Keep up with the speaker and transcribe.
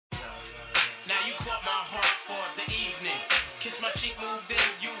cheek move, then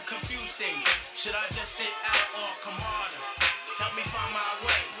you confuse things. Should I just sit out or come harder? Help me find my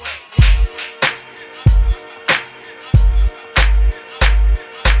way.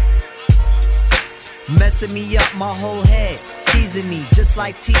 Messing me up my whole head, teasing me just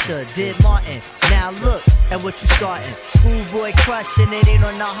like Tisha did Martin. Now look at what you starting. Schoolboy crush and it ain't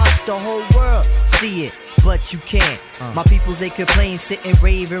on the hush. The whole world see it, but you can't. My peoples they complain, sit and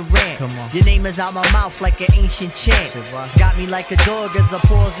rave and rant. Come on. Your name is out my mouth like an ancient chant. Got me like a dog as I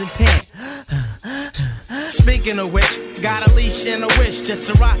pause and pant. Speaking of which, got a leash and a wish just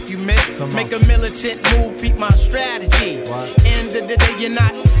to rock you, miss. Make a militant move, beat my strategy. End of the day, you're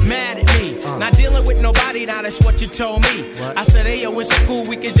not mad at me. Not dealing with nobody, now that's what you told me. I said, hey, yo, it's cool,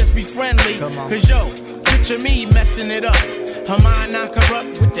 we can just be friendly. Cause yo, picture me messing it up. Her mind not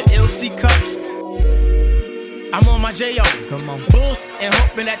corrupt with the LC cups. I'm on my J.O. Bull and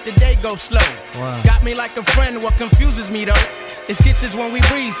hoping that the day goes slow. Got me like a friend, what confuses me though is kisses when we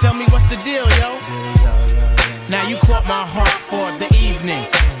breathe. Tell me what's the deal, yo. Now you caught my heart for the evening.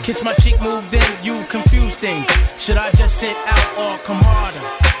 Kiss my cheek move, then you confuse things. Should I just sit out or come harder?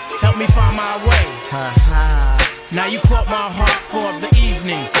 Help me find my way. Now you caught my heart for the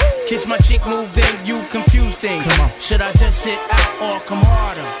evening. Kiss my cheek move, then you confuse things. Should I just sit out or come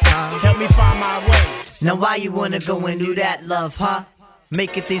harder? Help me find my way. Now why you wanna go and do that, love, huh?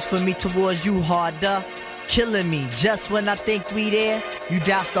 Making things for me towards you harder. Killing me just when I think we there. You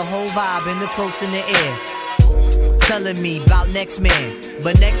douse the whole vibe and the close in the air. Telling me about next man,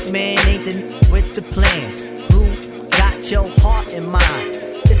 but next man ain't the with the plans. Who got your heart in mind?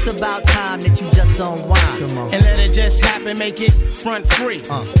 It's about time that you just unwind. And let it just happen, make it front free.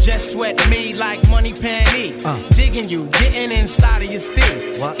 Just sweat me like money panty. Digging you, getting inside of your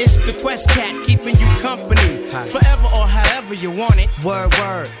steel. It's the Quest Cat keeping you company. Forever or however you want it. Word,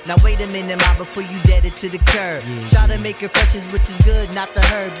 word. Now wait a minute, ma, before you dead it to the curb. Try to make impressions, which is good, not the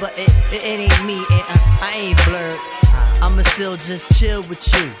herd. But it ain't me, and I ain't blurred. I'ma still just chill with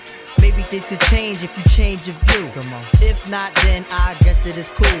you. Maybe things could change if you change your view. If not, then I guess it is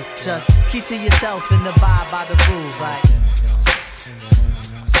cool. Just keep to yourself and abide by the rules. Like, check it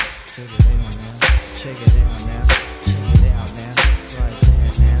out now. Check it out now. Right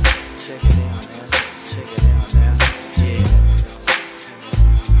there now. Check it out now. Check it out now. Yeah. Check it out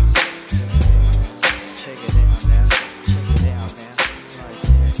now. Check it out now. Right there now. Check it out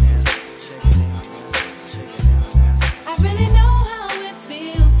now. Check it out now. I really know how it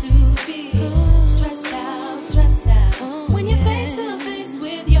feels to be stressed out when you're face to face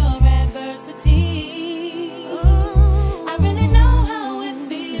with your adversity. I really know how it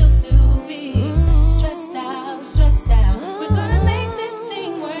feels to be stressed out. We're gonna make this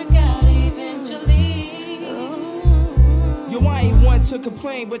thing work out eventually. Yo, I ain't one to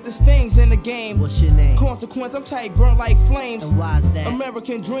complain, but the stings in the game. What's your name? Consequence, I'm tight, burnt like flames. And why's that?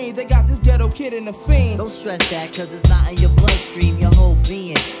 American dream, they got this ghetto kid in the fiend. Don't stress that, cause it's not in your bloodstream. Your whole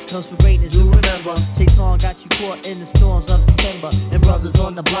being comes from greatness, you remember. Shaitan got you caught in the storms of December. And brothers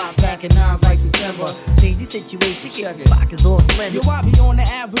on the block packing nines like September. Change the situation, get your pockets all slender. Yo, I be on the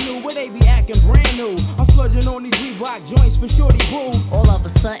avenue where they be acting brand new. I'm splurging on these Reebok joints for shorty boo. All of a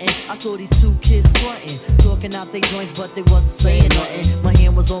sudden, I saw these two kids frontin', talking out their joints, but they wasn't saying nothing. My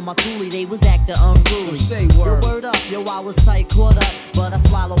hand was on my toolie, they was acting unruly. Say word. Yo, word up, yo, I was tight, caught up, but I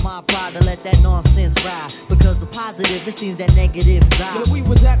swallowed my pride to let that nonsense ride. Because the positive, it seems that negative die. Yo, we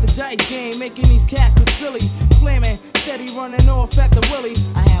was at the dice game, making these cats look silly. Flamin', steady running off at the willy.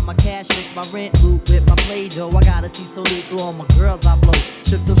 I had my cash fix, my rent loop with my play dough. I gotta see so loose, so all my girls I blow.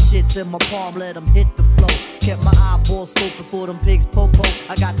 Shook them shits in my palm, let them hit the flow. Kept my eyeballs scoping for them pigs popo.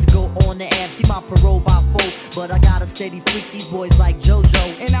 I got to go on the app, see my parole by 4. But I got a steady freak these boys like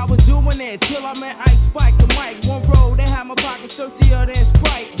JoJo. And I was doing it till I met Ice Spike the mic. One road, they had my pockets dirtier than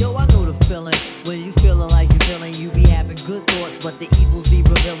Sprite. Yo, I know the feeling. When you feeling like you feeling, you be having good thoughts, but the evils be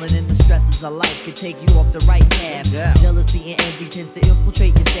revealing, and the stresses of life can take you off the right path. Jealousy and envy tends to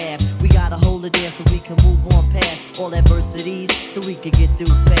infiltrate your staff. We gotta hold it there so we can move on past all adversities, so we can get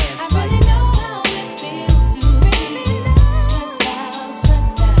through fast. I really know how it feels to be stressed out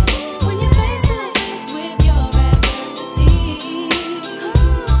when you're face to face with your adversity.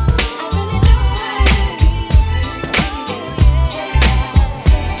 I really know how it feels to be stressed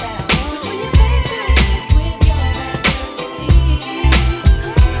out when you're face to face with your adversity.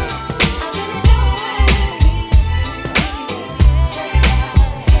 I really know how it feels to be stressed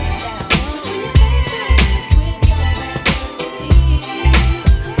out when you're face to face with your adversity.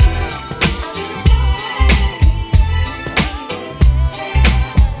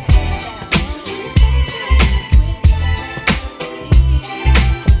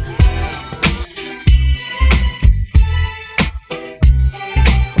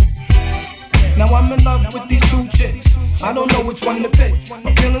 which one to pick.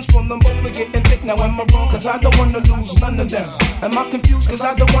 My feelings for them both are getting thick. Now am I wrong? Cause I don't wanna lose none of them. Am I confused? Cause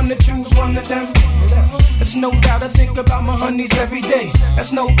I don't wanna choose one of them. There's no doubt I think about my honeys every day.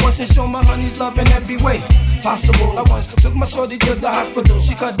 That's no question, show my honeys love in every way possible. I once took my shorty to the hospital.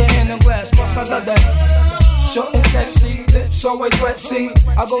 She cut her hand in glass, plus I love that. Short and sexy, lips always wet, see.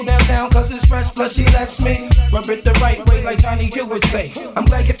 I go downtown cause it's fresh, plus she lets me rub it the right way like Johnny Gill would say. I'm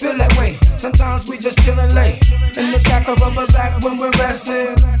glad you feel that way. Sometimes we just chillin' late in the sack of rubber back when we're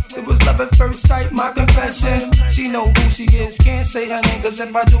resting. It was love at first sight, my confession. She know who she is, can't say her name, cause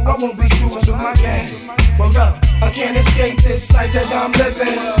if I do, I won't be true to my game. Well, up, I can't escape this life that I'm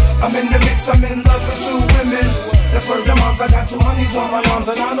living. I'm in the mix, I'm in love with two women. That's where the moms, I got two honeys on my arms,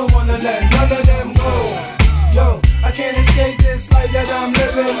 and I don't wanna let none of them go. Yo, I can't escape this life that I'm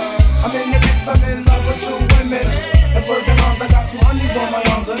living. I'm in the mix, I'm in love with two women. That's where the moms, I got two honeys on my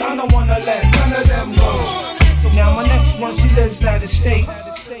arms, and I don't wanna let none of them go. Now my next one, she lives out of state.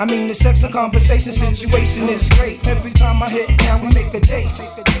 I mean the sex and conversation situation is great. Every time I hit town, we make a date.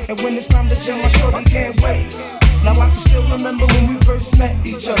 And when it's time to chill, my shorty can't wait. Now I can still remember when we first met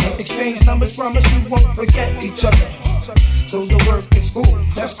each other. Exchange numbers, promise we won't forget each other. Goes to work in school,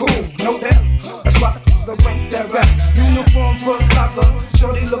 that's cool, no doubt. That's why I rank that rap. Uniform, foot locker,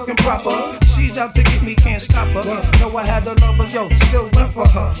 shorty looking proper. She's out to get me, can't stop her. Know I had to love her, yo, still went for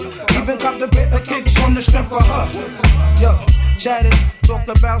her. Even got the bit of kicks on the strength for her. Yo, chatted, talk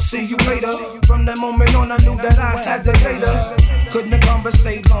about see you later. From that moment on I knew that I had to date her. Couldn't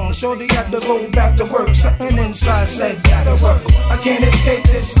conversate long, shorty had to go back to work. Something inside said gotta work. I can't escape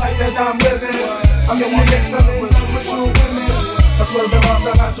this life that I'm living. I'm in the mix, I'm in love with two women. That's where the moms,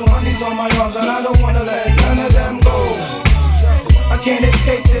 I got two honeys on my arms, and I don't wanna let none of them go. I can't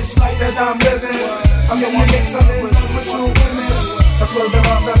escape this life that I'm living. I'm in the mix, I'm in love with two women. That's where the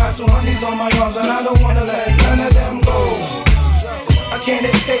moms, I got two honeys on my arms, and I don't wanna let none of them go. I can't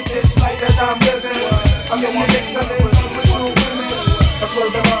escape this life that I'm living. I'm in the mix, I'm in love with two women. That's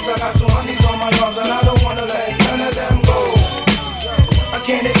where the moms, I got two honeys on my arms, and I don't wanna let none of them go. I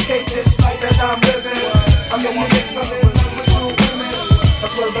can't escape this life that I'm living. I'm in the mix, I'm in love with two women.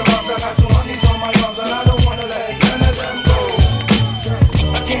 That's where the moms, I got two honeys on my arms, and I don't wanna let none of them go.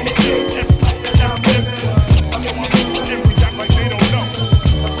 I can't escape this life that I'm living. I'm in the mix, I'm in MCs act like they don't know.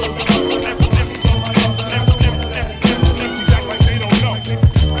 MCs act like they don't know.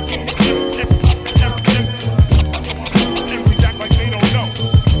 MCs act like they don't know.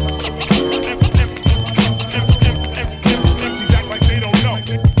 MCs act like they don't know.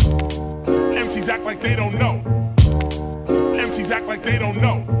 MCs act like they don't know. MCs act like they don't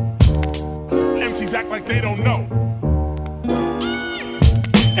know. MCs act like they don't know.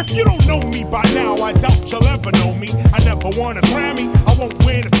 If you don't know me by now, I doubt you'll ever know me. I never won a Grammy, I won't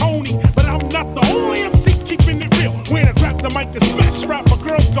win a Tony, but I'm not the only MC keeping it real. When I grab the mic and smash rap, my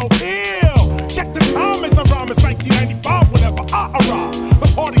girls go ill. Check the time as I rhyme, it's 1995 whenever I arrive. The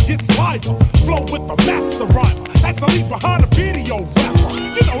party gets liver, flow with the master rhymer. As I leave behind a video rapper,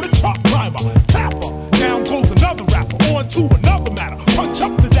 you know the chart climber, capper. Down goes another rapper, on to another matter. Punch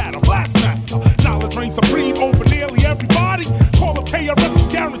up the data, blast master. Knowledge reigns supreme over nearly everybody. Call up KRS,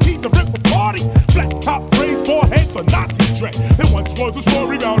 guaranteed to rip a party. Flat top braids, foreheads, or Nazi dread. There once was a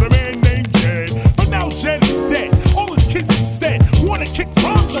story about a man named Jed, but now Jed is dead. All his kids instead wanna kick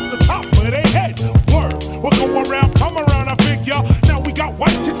bombs up the top of their head. Word, we'll go around, come around, I figure. Now we got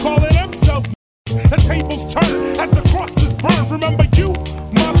white kids calling themselves. The tables turn as the crosses burn. Remember, you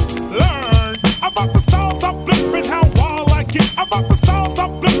must learn about the styles I'm flipping, how wild I get. About the styles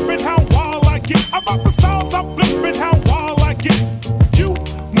I'm flipping, how wild I get. About the styles I'm flipping, how wild I get. You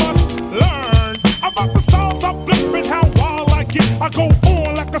must learn about the styles I'm flipping, how wild I get. I go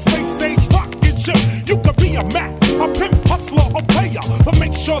on like a space age rocket ship. You could be a Mac, a pimp, hustler, or player, but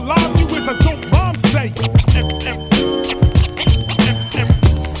make sure live you is a dope rhyme say.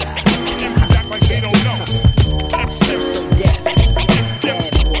 MCs act like they don't know. MCs act like they don't know.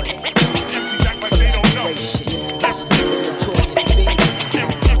 MCs act like they don't know.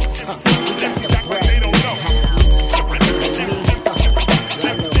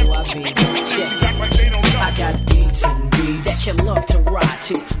 MCs act like they don't know. I got beats and beats that you love to ride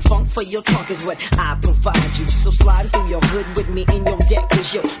to. Funk for your trunk is what I provide you. So slide through your hood with me in your deck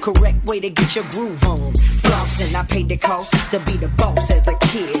is your correct way to get your groove on. Flossing, I paid the cost to be the boss as a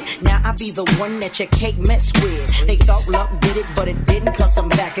kid. Now I be the one that your cake mess with. They thought luck did it, but it didn't, cause I'm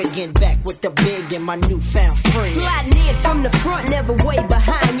back again, back with the big and my newfound friend. Sliding in from the front, never way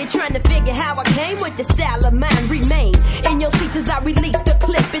behind. You're trying to figure how I came with the style of mine. Remain in your seats as I release the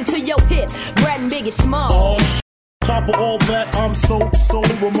clip into your hip. Brad and Big is small. top of all that, I'm so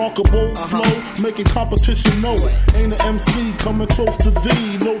remarkable. Flow, making competition know it. Ain't an MC coming close to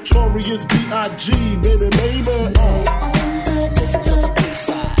thee. Notorious B.I.G. Baby, baby. Listen to the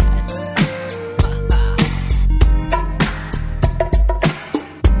B-side.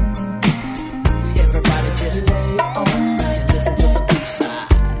 Everybody just lay on back and listen to the B-side.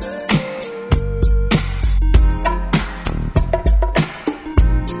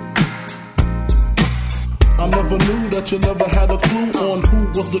 I never knew that you never had a clue on who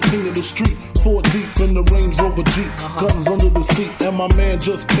was the king of the street. 4 deep in the Range Rover Jeep, guns under the seat, and my man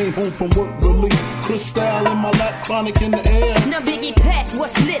just came home from work relief. Crystal in my lap, chronic in the air. Now Biggie Pass,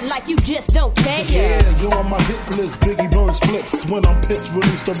 what's lit like you just don't care? Yeah, you're on my hit list, Biggie burns flips. When I'm pissed,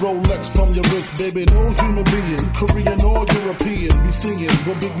 release the Rolex from your wrist, baby. No human being, Korean or European, be singing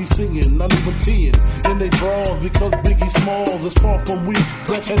what Big be singing, not even peeing in they bras because Biggie Smalls is far from weak.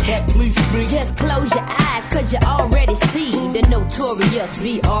 Rat, please speak. Just close your eyes, cause you already see the notorious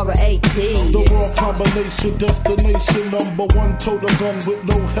B.R.A.T. The world combination, destination, #1 total gun with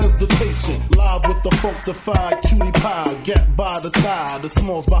no hesitation. Live with the funkified cutie pie, gap by the thigh, the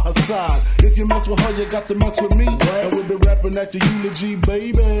Smalls by her side. If you mess with her, you got to mess with me. And we'll be rapping at your eulogy,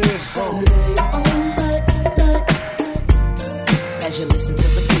 baby. As you listen to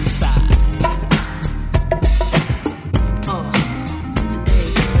the B-side.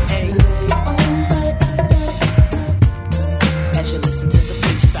 As you listen to the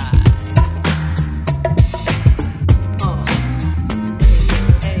B-side.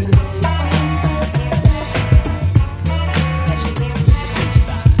 As you listen to the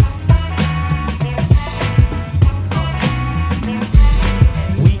B-side.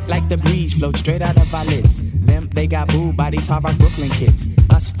 We like the breeze, float straight out of our lids. Them, they got booed by these hard rock Brooklyn kids.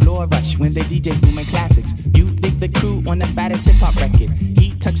 Us floor rush when they DJ booming classics. You dig the crew on the fattest hip hop record.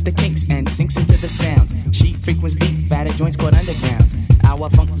 He tucks the kinks and sinks into the sounds. She frequents deep, fatter joints called undergrounds. Our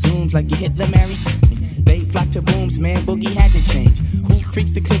funk zooms like you hit the Mary. They flock to booms, man, boogie had to change. Who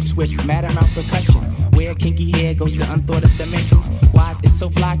freaks the clips with mad amount percussion? Where kinky hair goes to unthought of dimensions. Why's it so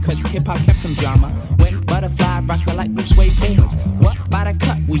fly? Cause hip hop kept some drama. When Butterfly rocked the light blue suede pumas. What by the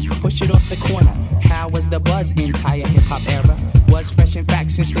cut? We push it off the corner. How was the buzz entire hip hop era? Was fresh in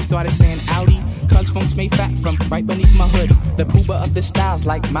fact since they started saying Audi. Cause funk's made fat from right beneath my hood. The pooba of the styles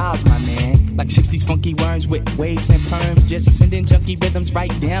like Miles, my man. Like 60s funky worms with waves and perms. Just sending junky rhythms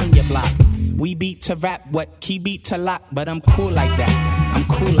right down your block. We beat to rap, what key beat to lock. But I'm cool like that. I'm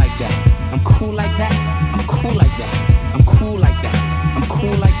cool like that. I'm cool like that. I'm cool like that. I'm cool like that. I'm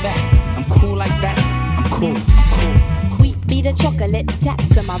cool like that. I'm cool like that. I'm cool. I'm cool. Wheat be the chocolates,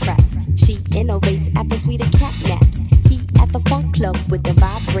 taps on my raps. She innovates after sweeter cat naps. He at the funk club with the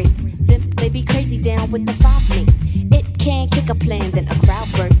vibrate. Them they be crazy down with the 5 me. It can kick a plan, then a crowd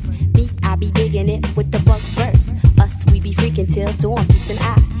burst. Me, I be digging it with the bug verse. Us, we be freaking till dawn beats an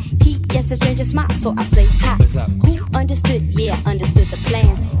eye. He gets a stranger smile, so I say hi. What's up? Who understood? Yeah, understood the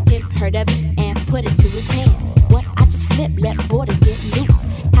plans. Him heard of it and put it to his hands. What I just flip, let borders get loose.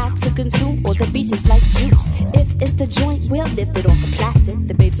 How to consume all the beaches like juice. If it's the joint, we'll lift it off the plastic.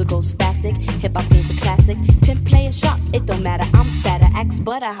 The babes will go spastic. Hip hop game's a classic. Pimp play a shot, it don't matter. I'm fatter, axe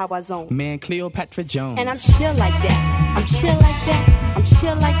butter, how I zone. Man, Cleopatra Jones. And I'm chill like that. I'm chill like that. I'm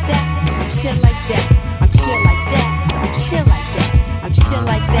chill like that. I'm chill like that. I'm chill like that. I'm chill like that. I'm chill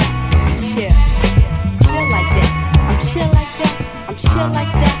like that. I'm chill. Chill like that. I'm chill like that. I'm chill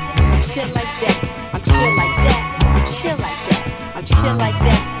like that. I'm chill like that. I'm chill like that. I'm chill like that. I'm chill like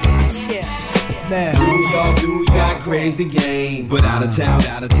that. I'm chill. Do y'all crazy game, but out of town,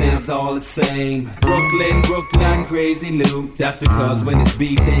 it's all the same. Brooklyn, crazy loot. That's because when it's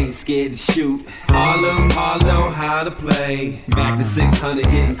beef, they ain't scared to shoot. Harlem, how to play. Back to 600,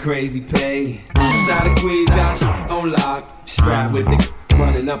 getting crazy pay. Out of Queens, got shit on lock. Strapped with the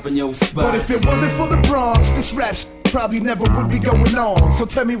running up in your spot. But if it wasn't for the Bronx, this rap probably never would be going on. So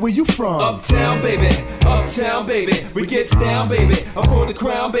tell me where you from. Uptown, baby. We gets down, baby. I'm for the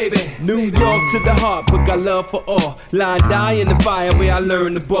crown, baby. New York to the heart, but got love for all. Line die in the fire where I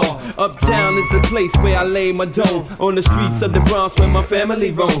learn the ball. Uptown is the place where I lay my dome. On the streets of the Bronx where my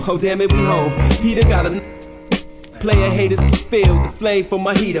family roam. Oh damn it, we home. Peter got a player haters can feel the flame from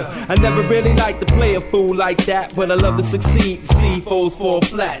my heater. I never really liked to play a fool like that, but I love to succeed. See foes fall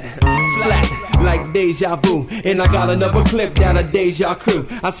flat. Splat. like deja vu. And I got another clip down a deja crew.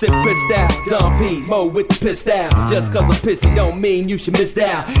 I said pissed out, Don P, Mo with the pissed out. Just cause I'm pissy don't mean you should miss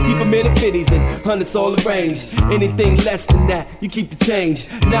out. Keep them in the 50s and hundreds all arranged. Anything less than that, you keep the change.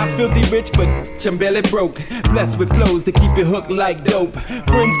 Not filthy rich, but I'm barely broke. Blessed with flows to keep it hooked like dope.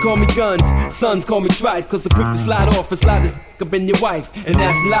 Friends call me guns, sons call me trife. Cause I'm quick to slide off and slide this up in your wife. And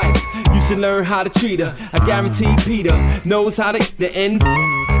that's life, you should learn how to treat her. I guarantee Peter knows how to the end.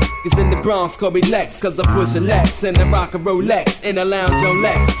 Is in the Bronx, call me Lex, cause I push a Lex, and I rock a Rolex, and I lounge on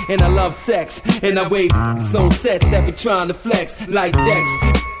Lex, and I love sex, and I wave on sets that be trying to flex, like Dex.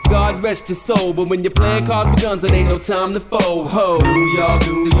 God rest your soul, but when you're playing cards with guns, it ain't no time to fold. Ho, New York,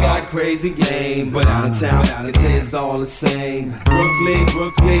 we got crazy game, but out of town, it's all the same.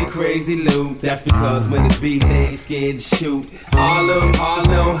 Brooklyn, crazy loot. That's because when it's beat, they ain't scared to shoot. Harlem,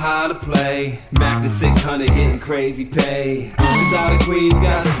 know how to play. Mac to 600, getting crazy pay. Cause all the queens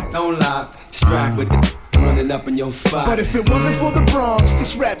got shit on lock. Strapped with the running up in your spot. But if it wasn't for the Bronx,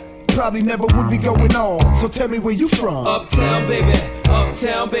 this rap probably never would be going on. So tell me where you from. Uptown,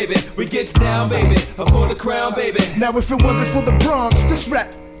 baby, we gets down, baby. Up for the crown, baby. Now if it wasn't for the Bronx, this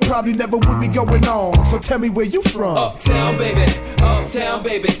rap probably never would be going on. So tell me where you from. Uptown,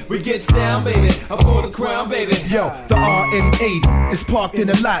 baby, we gets down, baby. Up for the crown, baby. Yo, the RM80 is parked in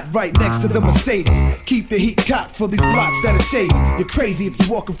a lot right next to the Mercedes. Keep the heat cocked for these blocks that are shady. You're crazy if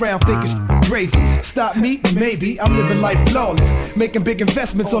you walk around thinking gravy. Stop me? Maybe. I'm living life flawless, making big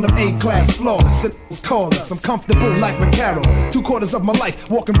investments on them A-class flawless. It was callers. I'm comfortable like McCarroll. 2/4 of my life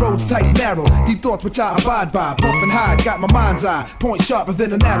walking roads tight and narrow. Deep thoughts which I abide by. Puff and hide, got my mind's eye. Point sharper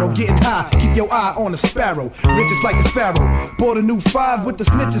than an arrow. Getting high, keep your eye on a sparrow. Riches like the pharaoh. Bought a new 5 with the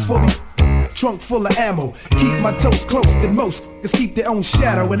snitches for the trunk full of ammo. Keep my toes close than most. Cause keep their own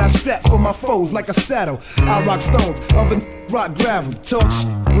shadow. And I strap for my foes like a saddle. I rock stones, other rock gravel. Talk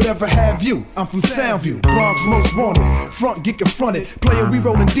whatever have you. I'm from Soundview, Bronx most wanted. Front get confronted. Player we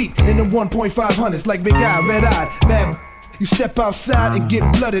rolling deep in the 1.500s. Like Big Eye, red eyed, mad. You step outside and get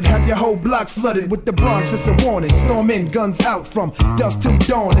blooded. Have your whole block flooded with the Bronx, it's a warning. Storm in, guns out from dusk till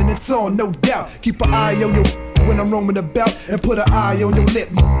dawn. And it's on, no doubt. Keep an eye on your when I'm roaming about. And put an eye on your lip.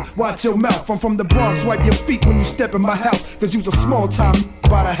 Watch your mouth. I'm from the Bronx. Wipe your feet when you step in my house. Cause you's a small time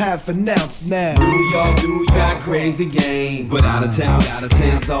about a half an ounce now. New York got crazy game. But out of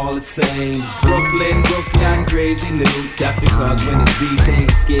town's all the same. Brooklyn got crazy loot. That's because when it's beat, they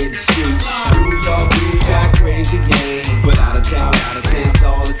ain't scared to shoot. New York got crazy game. But out of town's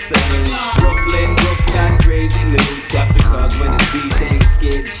all the same. Brooklyn got crazy loot. That's because when it's beat, they ain't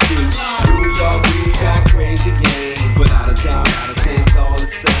scared to shoot. New York got crazy game. But out of town's all the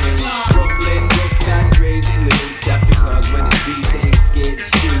same. Brooklyn got crazy loot. That's because when it's beat, they ain't scared to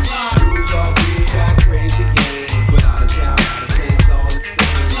shoot. New York got crazy game. But out of town's all the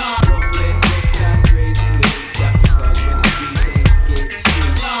same. Brooklyn got crazy loot. That's because when it's beat, they ain't scared to shoot.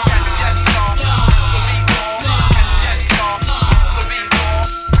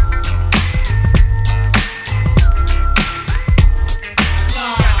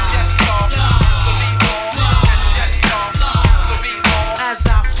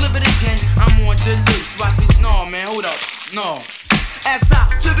 No. As I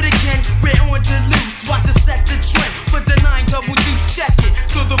flip it again, we're on the loose. Watch us set the trend for the 9 double deuce. Check it.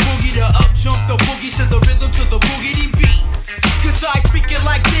 To the boogie, the up jump, the boogie to the rhythm, to the boogity beat. Cause I freak it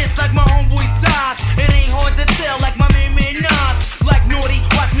like this, like my homeboys dies. It ain't hard to tell, like my man Nas. Like Naughty,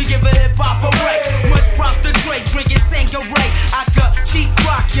 watch me give a hip hop a break. Much props to Dre, drinking Tanqueray. I could cheap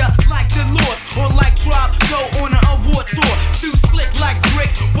rock ya like the Lord, or like Tribe, go on an award tour. Too slick like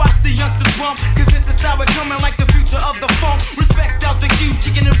Rick, watch the youngsters bump. Cause this is how it coming like the future of the funk. Respect out the Q,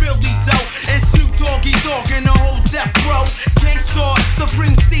 kicking it really dope. And Snoop Doggy Dogg in the whole death row. Gangstar,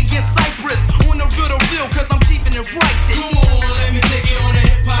 Supreme C in Cypress. On the real, cause I'm keeping it righteous. Come on, let me take you on a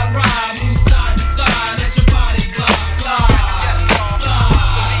hip hop ride. Move side to side, let your body glide. Slide.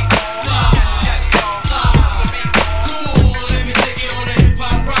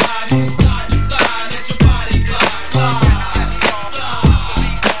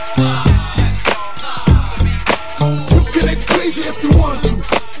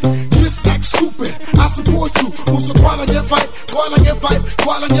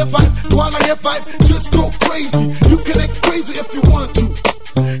 Fight, just go crazy. You can act crazy if you want to.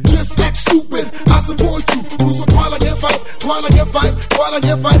 Just act stupid. I support you. Who's a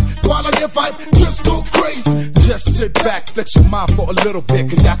fight. Just go crazy. Just sit back, let your mind for a little bit.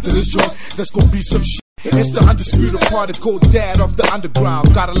 Cause after this joint, there's gonna be some shit. It's the undisputed particle dad of the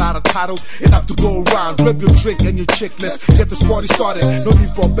underground. Got a lot of titles, enough to go around. Grab your drink and your chick, let's get this party started. No need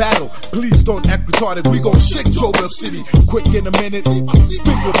for a battle, please don't act retarded. We gon' shake Jobel City, quick in a minute.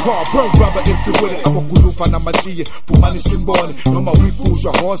 Spin your car, burn rubber if you with it. I'm a kulufa na matiye, pumani simboni. No ma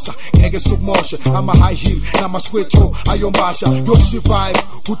wifuja honsa, ngege submosha. I'm a high heel, na ma switcho, ayombasha. Yoshi vibe,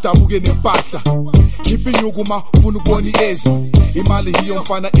 hutamuge nempata. Keeping yuguma, funuboni ezi. Imali hiyo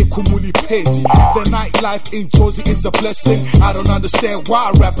mfana ikumuli peti. The nightlife in Josie is a blessing. I don't understand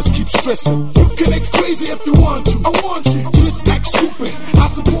why rappers keep stressing. You can act crazy if you want to. I want you. Just act stupid. I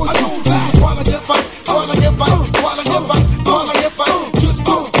support you. While I get fight, while I get fight, while I get fight, while I get fight. Just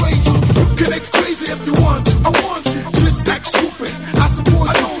go crazy. You can act crazy if you want to. I want you. Just act stupid. I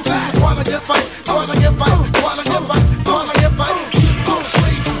support you. While I get fight, while I get fight, while I get fight, while I get fight. Just go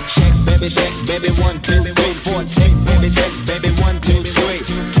crazy. Check, baby, 1, 2, 3, 4. Check, baby, 1, 2, 3.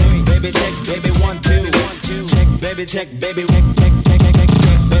 Baby, check, baby, 1, 2. Check, baby, check, baby,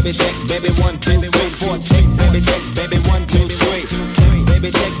 baby, check, baby, 1, 2, 3, 4. Check, baby, check, baby, 1, 2, 3. Baby,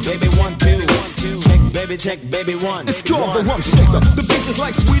 check, baby, 1, 2. Check, baby, check, baby, 1. It's called the Rum Shaker. The beat is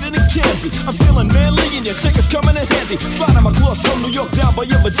like sweeter than candy. I'm feeling manly and your shaker's coming in handy. Sliding my clothes from New York down by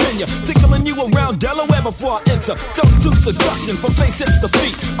your Virginia. Tickling you around Delaware before I enter. Don't do seduction from face hips to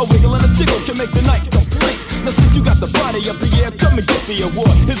feet. A wiggle and a tickle can make the night complete. Now since you got the body of the year, come and get the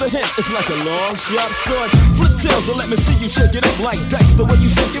award. Here's a hint, it's like a long sharp sword. Flip tails and let me see you shake it up like dice. The way you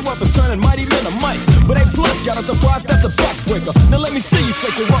shake it up is turning mighty men to mice. But A plus got a surprise, that's a backbreaker. Now let me see you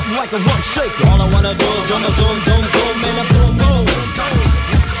shake it up like a rum shaker. All I wanna do is zoom, zoom, zoom, zoom, and a boom, boom.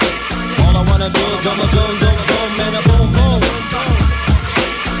 All I wanna do is zoom, zoom, zoom, zoom, and a boom, boom.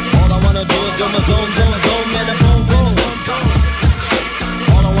 All I wanna do is zoom, zoom, zoom, zoom, and a boom, boom.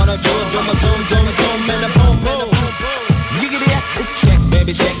 All I wanna do is zoom, zoom, zoom, zoom, and a boom, boom. You get the X, it's check,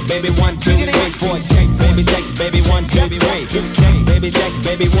 baby, 1, 2, 3, 4. Check, baby, 1, 2, 3. It's check,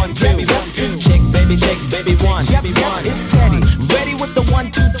 baby, 1, 2. It's check, baby, 1. It's Teddy, ready with the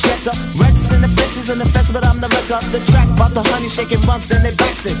 1, 2 checker. Rex in the faces and the fence, but I'm the wreck of the track. About the honey shaking bumps and they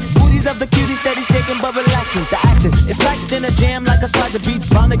bouncing. Booties of the cutie steady shaking but relaxing. The action is packed in a jam like a closet beat.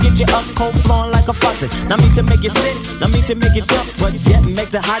 Bound to get you up, cold flowing like a faucet. Not me to make you sit, not me to make you jump, but yet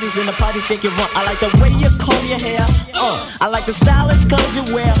make the hotties in the party shake it run. I like the way you comb your hair, I like the stylish clothes you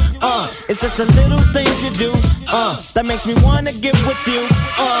wear, it's just the little things you do, that makes me wanna get with you,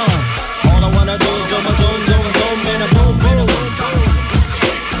 All I wanna do is zoom, zoom, zoom, zoom, and a boom, boom.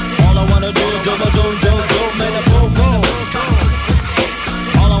 All I wanna do is zoom, zoom, zoom, zoom, and a boom, boom.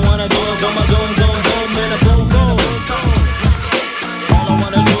 All I wanna do is zoom, zoom, zoom, zoom, and a boom, boom. All I wanna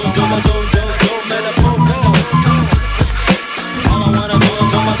do is zoom, zoom, zoom, zoom, and a boom, boom. All I wanna do is zoom,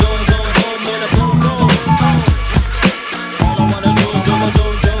 zoom, zoom, zoom, and a boom, boom. All I wanna do is zoom,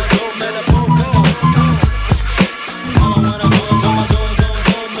 zoom, zoom, zoom, and a boom, boom. All I wanna do is zoom, zoom, zoom,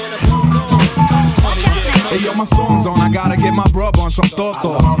 zoom, and a boom, boom. Hey yo, my song's on, I gotta get my brub on some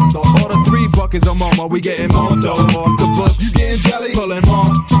toto. Order 3 buckets of momo, we getting more dough. Off the books, you getting jelly? Pulling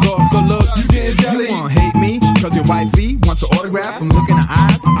more, off the look, you getting jelly? You wanna hate me, cause your wifey wants an autograph from looking in her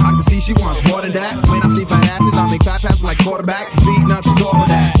eyes. I can see she wants more than that. When I see fat asses, I make fat passes like quarterback. Beat nuts is all of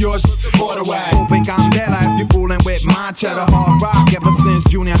that. Yours, quarter whack. Don't think I'm dead, if you fooling with my cheddar. Hard rock ever since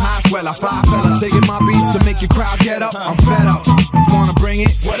junior high. Swell, I fly fella. Taking my beats to make your crowd get up. I'm fed up. Wanna bring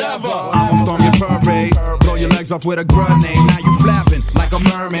it? Whatever. I'ma storm your parade. Blow your legs off with a grenade. Now you flapping like a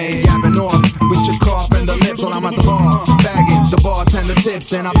mermaid. Yapping off with your cough and the lips while I'm at the bar. Bagging the bartender tips.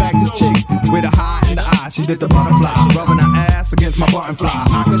 Then I back this chick with a high in the eye. She did the butterfly. Rubbing her ass against my button fly.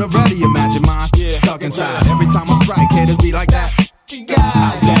 I could already imagine mine stuck inside. Every time I strike, haters be like that.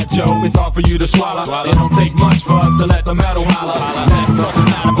 How's that, Joe? It's hard for you to swallow. It don't take much for us to let the metal holler. That's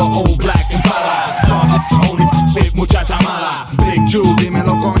bustin' out of an old black Impala. Only fit muchacha mala. Big Jew,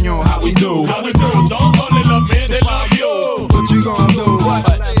 dímelo coño, how we do? How we do? Don't only love me, they love you. What you gon' do?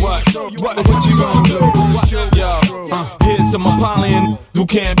 What you gon' do? Yo, here's some Apollyon who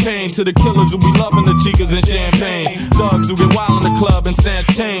campaign to the killers who be loving the chicas and champagne. Thugs who get wild in the club and stance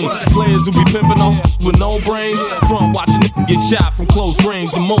tame. Players who be pimping on with no brains. Front watching niggas get shot from close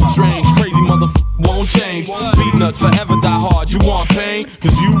range. The most strange, crazy motherfucker won't change. Beat nuts forever die hard. You want pain?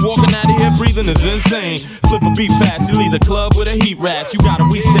 Cause you walking out of here breathing is insane. Flip a beat fast, you leave the club with a heat rash. You got a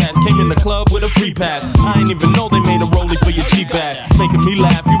weak stash, came in the club with a free pass. I ain't even know they made a rollie for your cheap ass. Making me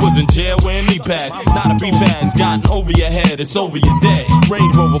laugh, you was in jail wearing knee pads. Not a beef ass, gotten over your head, it's over your dead.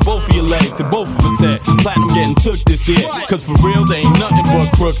 Range Rover both of your legs, to both of us head. Platinum getting took this year, cause for real they ain't nothing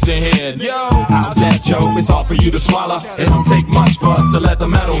but crooks in here. Yo, how's that, Joe? It's hard for you to swallow. It don't take much for us to let the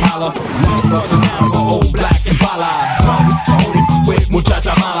metal holler. Let's bustin' out of an old black Impala. Only with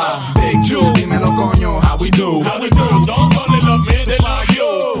muchacha mala. Big ain't you. Dímelo, coño, how we do? How we do? Don't only love me, they love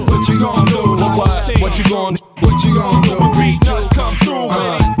you. What you gonna do? What you gonna do?